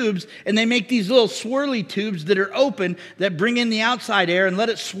those tubes and they make these little swirly tubes that are open that bring in the outside air and let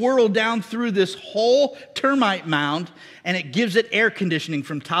it swirl down through this whole termite mound, and it gives it air conditioning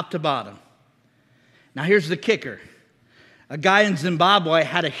from top to bottom. Now here's the kicker. A guy in Zimbabwe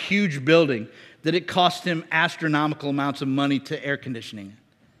had a huge building that it cost him astronomical amounts of money to air conditioning.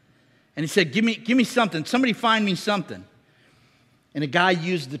 And he said, give me something. Somebody find me something. And a guy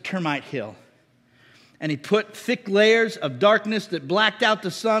used the termite hill. And he put thick layers of darkness that blacked out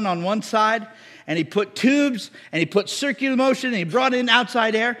the sun on one side. And he put tubes, and he put circular motion, and he brought in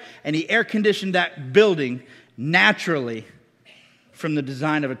outside air, and he air conditioned that building naturally from the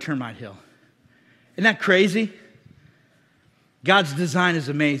design of a termite hill. Isn't that crazy? God's design is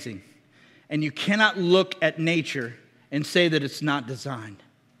amazing. And you cannot look at nature and say that it's not designed.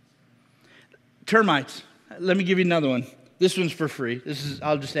 Termites. Let me give you another one. This one's for free.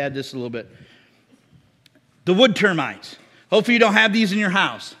 I'll just add this a little bit. The wood termites. Hopefully you don't have these in your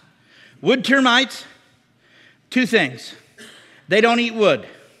house. Wood termites, two things. They don't eat wood.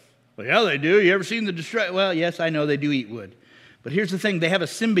 Well, yeah, they do. You ever seen the destruction? Well, yes, I know they do eat wood. But here's the thing. They have a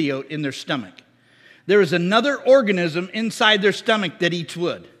symbiote in their stomach. There is another organism inside their stomach that eats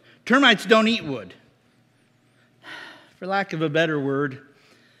wood. Termites don't eat wood. For lack of a better word,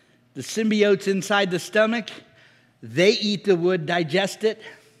 the symbiotes inside the stomach, they eat the wood, digest it,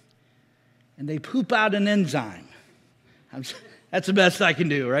 and they poop out an enzyme. That's the best I can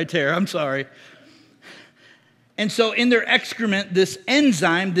do right there. I'm sorry. And so in their excrement, this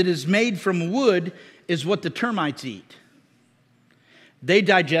enzyme that is made from wood is what the termites eat. They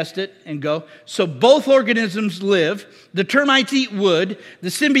digest it and go. So both organisms live. The termites eat wood. The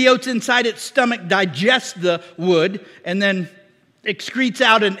symbiotes inside its stomach digest the wood and then excretes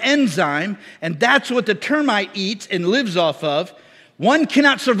out an enzyme. And that's what the termite eats and lives off of. One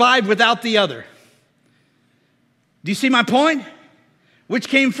cannot survive without the other. Do you see my point? Which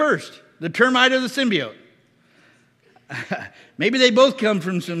came first, the termite or the symbiote? Maybe they both come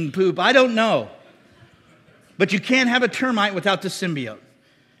from some poop. I don't know. But you can't have a termite without the symbiote.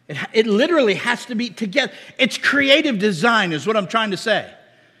 It literally has to be together. It's creative design is what I'm trying to say.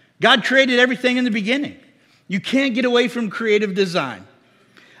 God created everything in the beginning. You can't get away from creative design.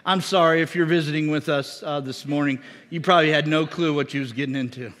 I'm sorry if you're visiting with us this morning. You probably had no clue what you was getting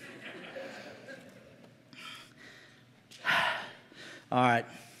into. All right.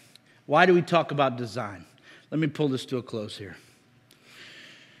 Why do we talk about design? Let me pull this to a close here.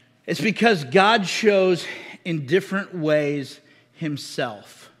 It's because God shows in different ways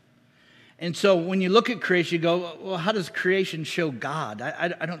Himself. And so when you look at creation, you go, well, how does creation show God?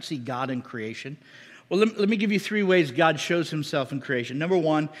 I don't see God in creation. Well, let me give you three ways God shows Himself in creation. Number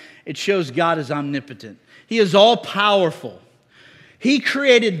one, it shows God is omnipotent. He is all-powerful. He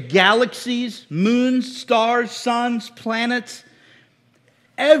created galaxies, moons, stars, suns, planets,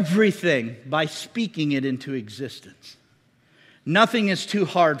 everything by speaking it into existence. Nothing is too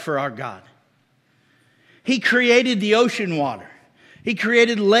hard for our God. He created the ocean water. He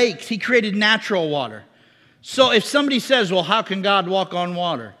created lakes. He created natural water. So if somebody says, well, how can God walk on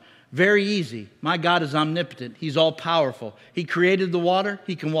water? Very easy. My God is omnipotent. He's all-powerful. He created the water.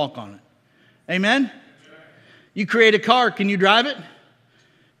 He can walk on it. Amen? You create a car. Can you drive it?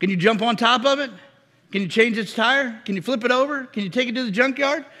 Can you jump on top of it? Can you change its tire? Can you flip it over? Can you take it to the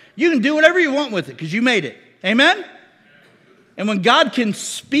junkyard? You can do whatever you want with it because you made it. Amen? And when God can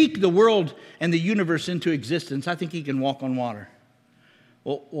speak the world and the universe into existence, I think He can walk on water.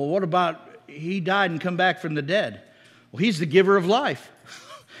 Well, what about He died and come back from the dead? Well, He's the giver of life.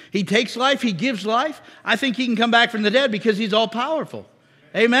 He takes life, he gives life. I think he can come back from the dead because he's all powerful.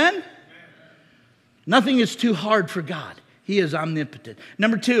 Amen? Nothing is too hard for God. He is omnipotent.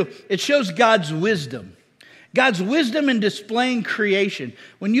 Number 2, it shows God's wisdom. God's wisdom in displaying creation.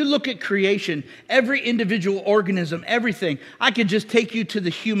 When you look at creation, every individual organism, everything, I could just take you to the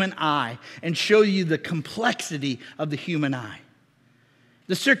human eye and show you the complexity of the human eye.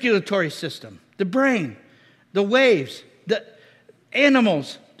 The circulatory system, the brain, the waves, the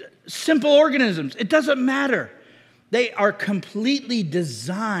animals, simple organisms. It doesn't matter. They are completely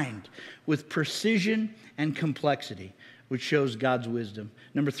designed with precision and complexity, which shows God's wisdom.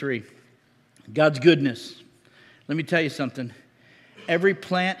 Number 3, God's goodness. Let me tell you something. Every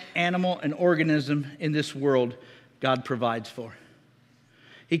plant, animal, and organism in this world, God provides for.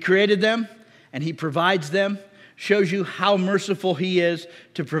 He created them, and he provides them. Shows you how merciful he is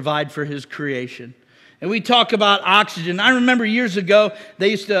to provide for his creation. And we talk about oxygen. I remember years ago, they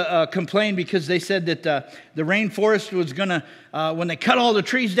used to complain because they said that the rainforest was going to, when they cut all the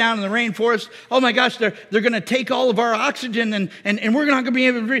trees down in the rainforest, oh my gosh, they're going to take all of our oxygen and we're not going to be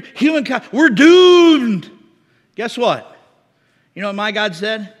able to breathe. Humankind, we're doomed. Guess what? You know what my God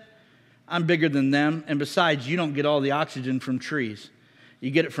said? I'm bigger than them. And besides, you don't get all the oxygen from trees.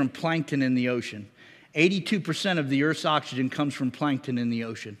 You get it from plankton in the ocean. 82% of the Earth's oxygen comes from plankton in the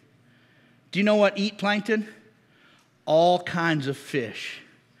ocean. Do you know what eat plankton? All kinds of fish.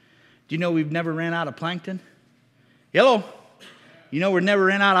 Do you know we've never ran out of plankton? Hello? You know we've never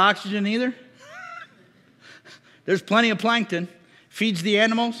ran out of oxygen either? There's plenty of plankton. Feeds the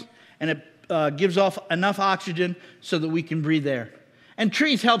animals, and it gives off enough oxygen so that we can breathe air. And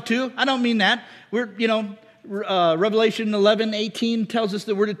trees help too. I don't mean that. Revelation 11:18 tells us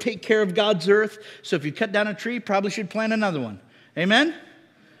that we're to take care of God's earth. So if you cut down a tree, you probably should plant another one. Amen?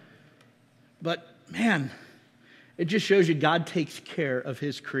 But man, it just shows you God takes care of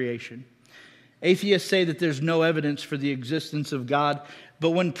his creation. Atheists say that there's no evidence for the existence of God,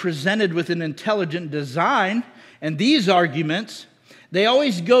 but when presented with an intelligent design and these arguments, they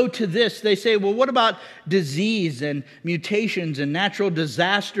always go to this. They say, well, what about disease and mutations and natural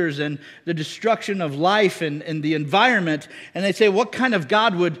disasters and the destruction of life and the environment? And they say, what kind of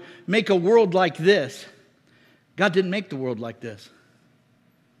God would make a world like this? God didn't make the world like this.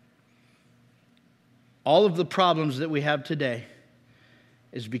 All of the problems that we have today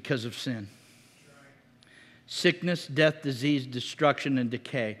is because of sin. Sickness, death, disease, destruction, and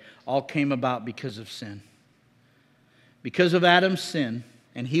decay all came about because of sin. Because of Adam's sin,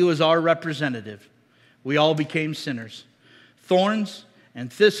 and he was our representative, we all became sinners. Thorns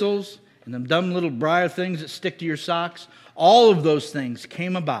and thistles and them dumb little briar things that stick to your socks, all of those things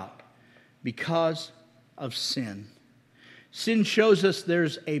came about because of sin. Sin shows us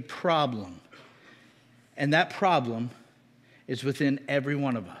there's a problem, and that problem is within every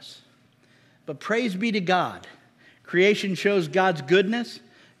one of us. But praise be to God. Creation shows God's goodness.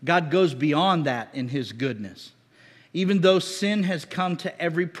 God goes beyond that in his goodness. Even though sin has come to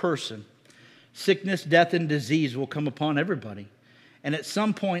every person, sickness, death, and disease will come upon everybody. And at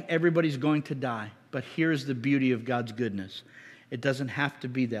some point, everybody's going to die. But here's the beauty of God's goodness. It doesn't have to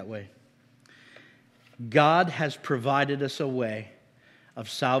be that way. God has provided us a way of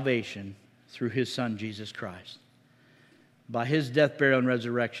salvation through his Son, Jesus Christ. By his death, burial, and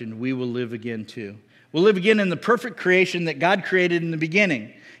resurrection, we will live again too. We'll live again in the perfect creation that God created in the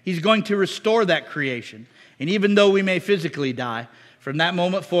beginning. He's going to restore that creation. And even though we may physically die, from that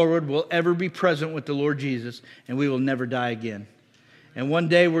moment forward, we'll ever be present with the Lord Jesus, and we will never die again. And one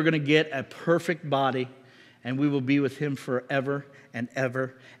day we're going to get a perfect body, and we will be with him forever and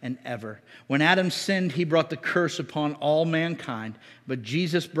ever and ever. When Adam sinned, he brought the curse upon all mankind, but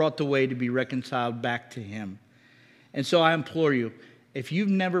Jesus brought the way to be reconciled back to him. And so I implore you, if you've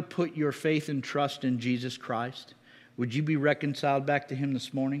never put your faith and trust in Jesus Christ, would you be reconciled back to him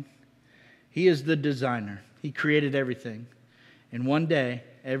this morning? He is the designer. He created everything. And one day,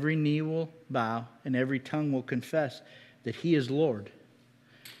 every knee will bow and every tongue will confess that he is Lord.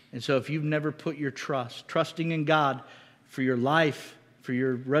 And so if you've never put your trusting in God for your life, for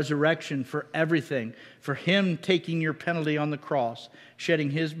your resurrection, for everything, for him taking your penalty on the cross,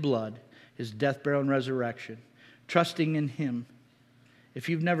 shedding his blood, his death, burial, and resurrection, trusting in him. If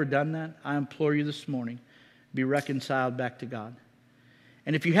you've never done that, I implore you this morning, be reconciled back to God.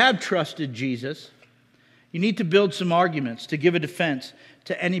 And if you have trusted Jesus, you need to build some arguments to give a defense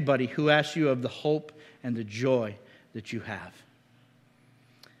to anybody who asks you of the hope and the joy that you have.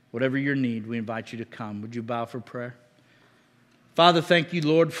 Whatever your need, we invite you to come. Would you bow for prayer? Father, thank you,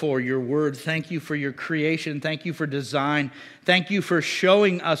 Lord, for your word. Thank you for your creation. Thank you for design. Thank you for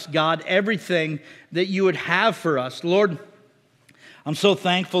showing us, God, everything that you would have for us. Lord, I'm so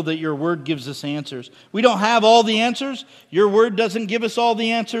thankful that your word gives us answers. We don't have all the answers. Your word doesn't give us all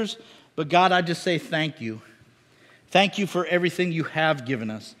the answers. But God, I just say thank you. Thank you for everything you have given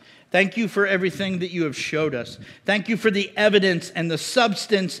us. Thank you for everything that you have showed us. Thank you for the evidence and the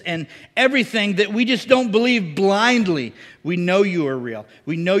substance and everything that we just don't believe blindly. We know you are real.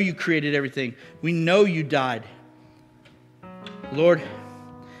 We know you created everything. We know you died. Lord,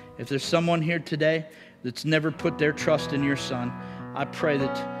 if there's someone here today that's never put their trust in your Son, I pray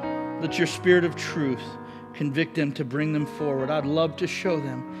that your Spirit of truth convict them to bring them forward. I'd love to show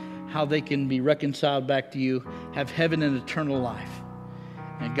them how they can be reconciled back to you, have heaven and eternal life.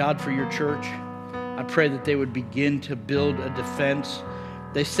 And God, for your church, I pray that they would begin to build a defense.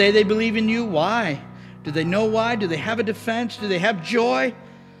 They say they believe in you. Why? Do they know why? Do they have a defense? Do they have joy?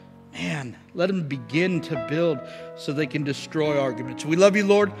 Man, let them begin to build so they can destroy arguments. We love you,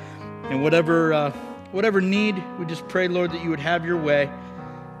 Lord, and whatever need, we just pray, Lord, that you would have your way.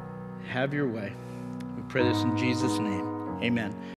 Have your way. We pray this in Jesus' name. Amen.